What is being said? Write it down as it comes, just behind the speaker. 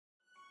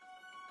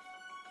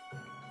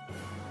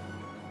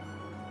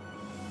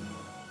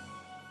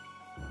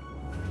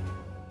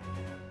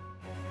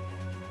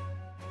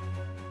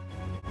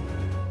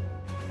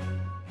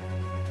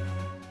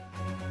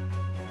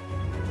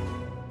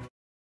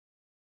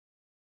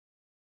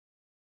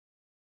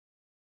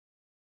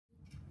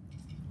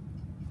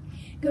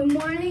Good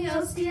morning,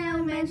 Osteen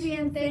Elementary,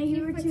 and thank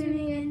you for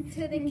tuning in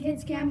to the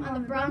Kids Camp on the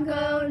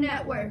Bronco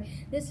Network.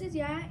 This is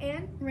Yaya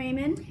and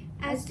Raymond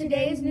as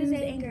today's news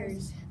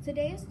anchors.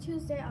 Today is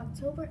Tuesday,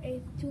 October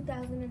 8th,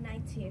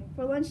 2019.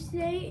 For lunch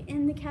today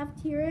in the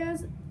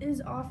cafeterias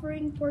is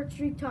offering Port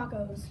Street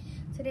tacos.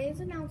 Today's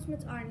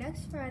announcements are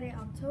next Friday,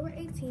 October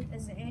 18th,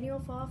 is the annual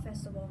Fall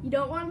Festival. You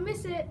don't want to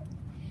miss it.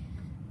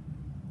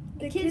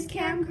 The Kids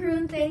Camp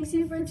crew thanks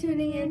you for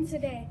tuning in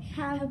today.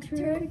 Have a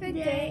terrific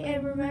day,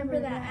 and remember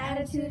that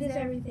attitude is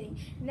everything.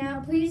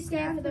 Now please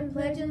stand for the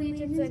Pledge of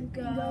Allegiance and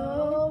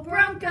go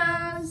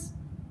Broncos!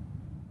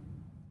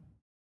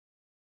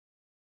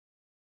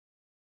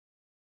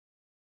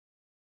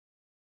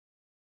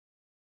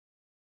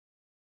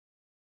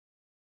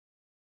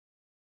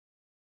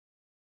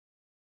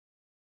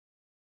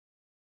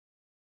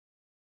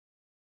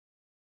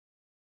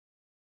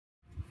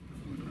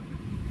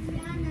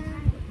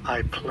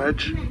 I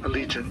pledge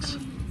allegiance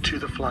to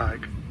the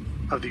flag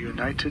of the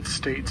United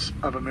States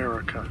of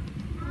America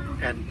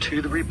and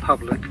to the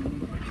republic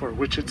for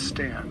which it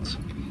stands,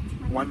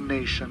 one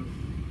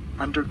nation,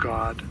 under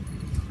God,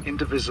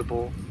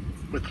 indivisible,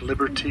 with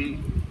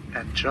liberty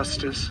and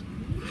justice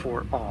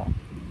for all.